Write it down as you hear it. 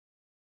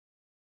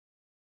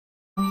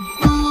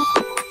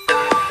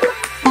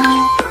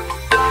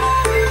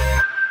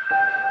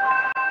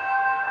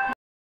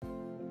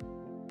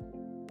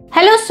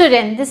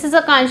students, this is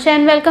Akansha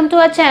and welcome to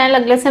our channel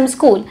Aglasem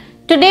School.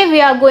 Today we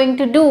are going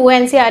to do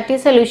NCERT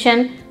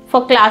solution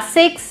for class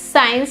 6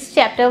 science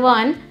chapter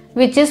 1,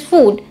 which is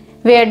food.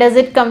 Where does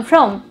it come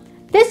from?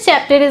 This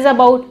chapter is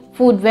about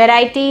food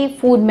variety,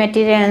 food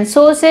material and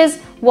sources,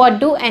 what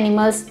do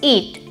animals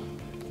eat.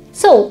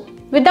 So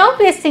without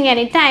wasting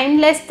any time,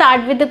 let's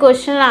start with the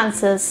question and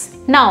answers.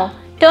 Now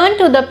turn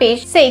to the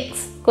page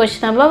 6,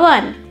 question number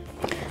 1.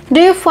 Do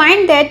you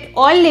find that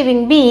all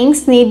living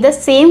beings need the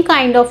same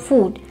kind of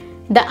food?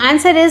 The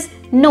answer is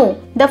no.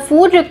 The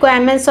food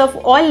requirements of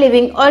all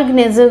living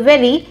organisms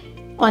vary.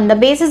 On the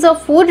basis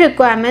of food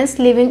requirements,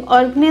 living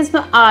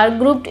organisms are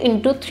grouped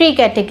into 3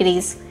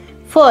 categories.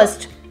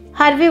 First,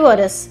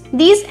 herbivorous.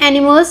 These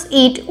animals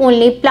eat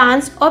only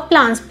plants or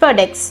plant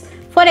products.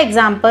 For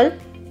example,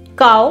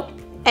 cow,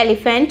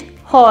 elephant,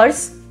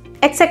 horse,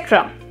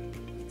 etc.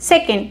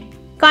 Second,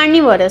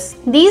 carnivorous.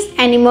 These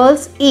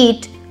animals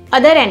eat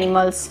other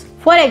animals.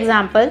 For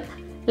example,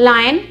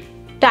 lion,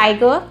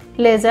 tiger,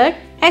 lizard,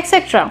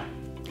 etc.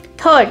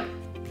 Third,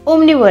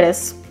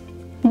 omnivorous.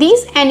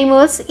 These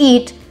animals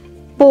eat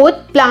both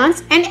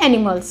plants and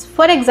animals.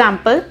 For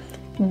example,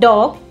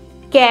 dog,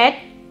 cat,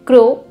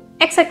 crow,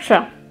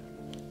 etc.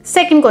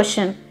 Second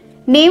question.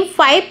 Name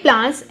 5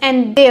 plants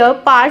and their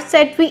parts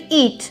that we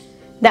eat.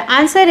 The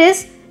answer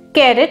is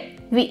carrot,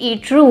 we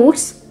eat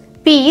roots,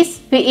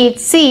 peas, we eat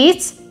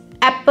seeds,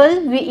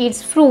 apple, we eat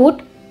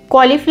fruit,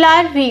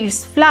 cauliflower, we eat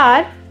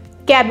flower,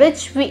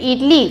 cabbage, we eat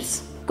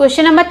leaves.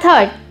 Question number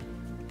 3.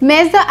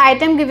 Match the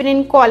item given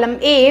in column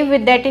A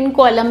with that in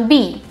column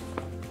B.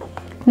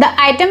 The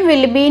item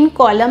will be in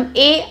column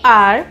A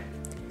are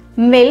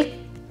milk,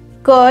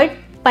 curd,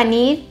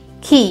 paneer,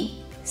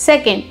 ghee.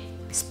 Second,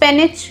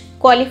 spinach,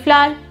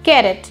 cauliflower,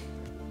 carrot.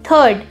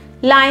 Third,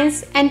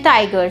 lions and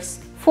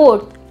tigers.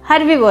 Fourth,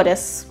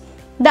 herbivorous.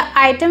 The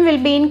item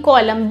will be in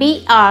column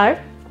B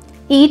are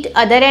eat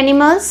other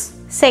animals.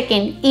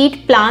 Second,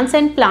 eat plants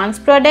and plants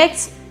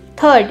products.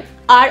 Third,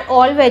 are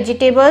all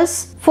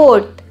vegetables.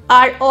 Fourth,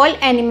 are all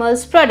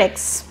animals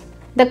products.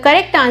 The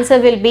correct answer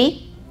will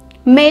be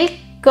milk,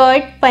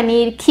 curd,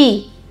 paneer,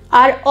 ghee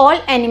are all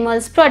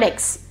animals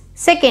products.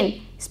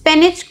 Second,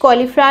 spinach,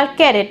 cauliflower,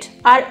 carrot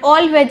are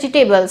all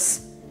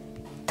vegetables.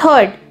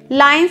 Third,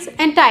 lions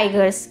and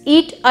tigers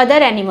eat other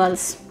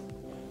animals.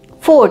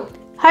 Fourth,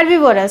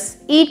 herbivorous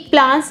eat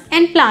plants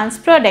and plants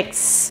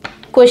products.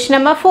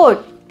 Question number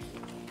 4.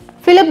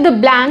 Fill up the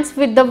blanks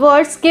with the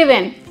words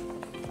given.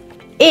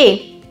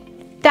 A.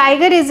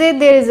 Tiger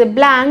there is a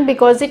blank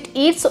because it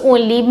eats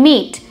only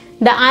meat.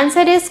 The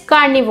answer is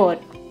carnivore.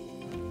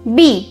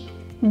 B.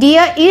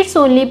 Deer eats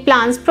only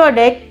plants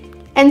product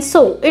and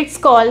so it's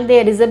called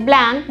there is a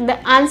blank.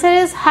 The answer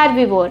is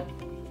herbivore.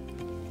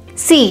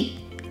 C.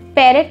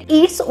 Parrot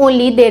eats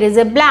only there is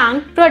a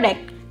blank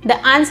product.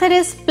 The answer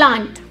is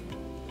plant.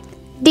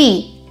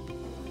 D.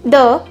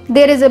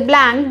 There is a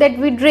blank that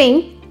we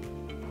drink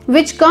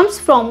which comes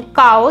from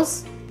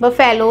cows,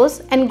 buffaloes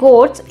and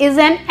goats is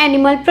an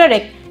animal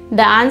product.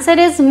 The answer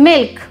is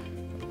milk.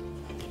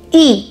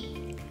 E.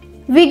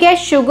 We get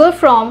sugar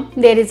from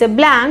there is a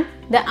blank.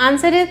 The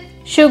answer is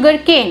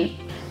sugarcane.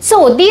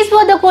 So these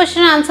were the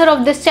question and answer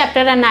of this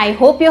chapter and I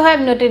hope you have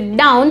noted it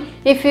down.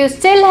 If you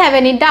still have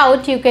any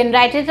doubt, you can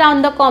write it down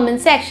in the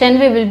comment section.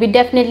 We will be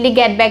definitely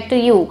get back to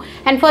you.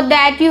 And for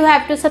that you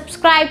have to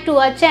subscribe to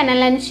our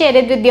channel and share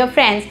it with your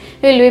friends.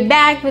 We will be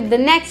back with the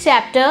next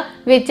chapter,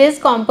 which is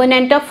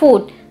component of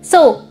food.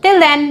 So till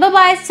then, bye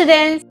bye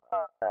students.